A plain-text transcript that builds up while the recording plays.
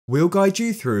We'll guide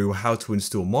you through how to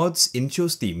install mods into your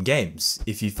Steam games.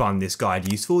 If you find this guide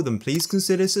useful, then please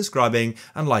consider subscribing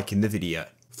and liking the video.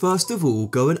 First of all,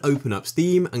 go and open up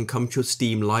Steam and come to your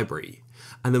Steam library.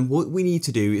 And then what we need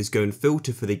to do is go and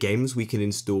filter for the games we can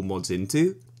install mods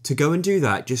into. To go and do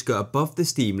that, just go above the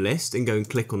Steam list and go and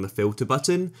click on the filter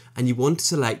button, and you want to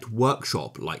select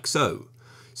Workshop like so.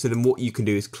 So then what you can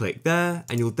do is click there,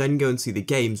 and you'll then go and see the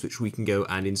games which we can go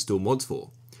and install mods for.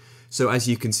 So as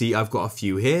you can see, I've got a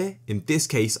few here. In this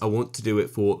case, I want to do it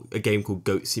for a game called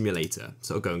Goat Simulator.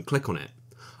 So I'll go and click on it.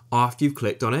 After you've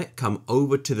clicked on it, come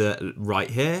over to the right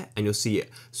here and you'll see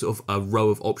sort of a row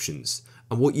of options.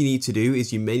 And what you need to do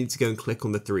is you may need to go and click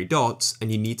on the three dots and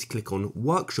you need to click on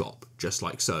Workshop, just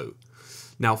like so.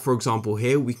 Now, for example,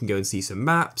 here we can go and see some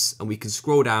maps and we can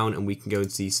scroll down and we can go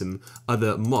and see some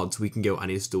other mods we can go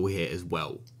and install here as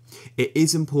well. It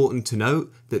is important to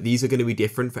note that these are going to be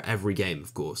different for every game,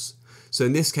 of course. So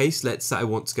in this case, let's say I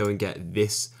want to go and get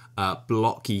this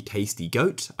blocky tasty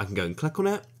goat. I can go and click on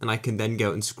it and I can then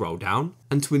go and scroll down.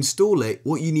 And to install it,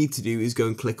 what you need to do is go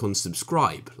and click on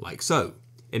subscribe, like so.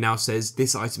 It now says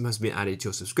this item has been added to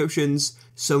your subscriptions.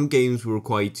 Some games will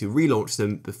require you to relaunch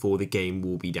them before the game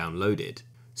will be downloaded.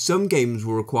 Some games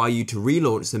will require you to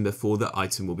relaunch them before the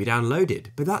item will be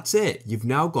downloaded, but that's it. You've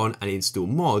now gone and installed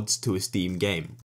mods to a Steam game.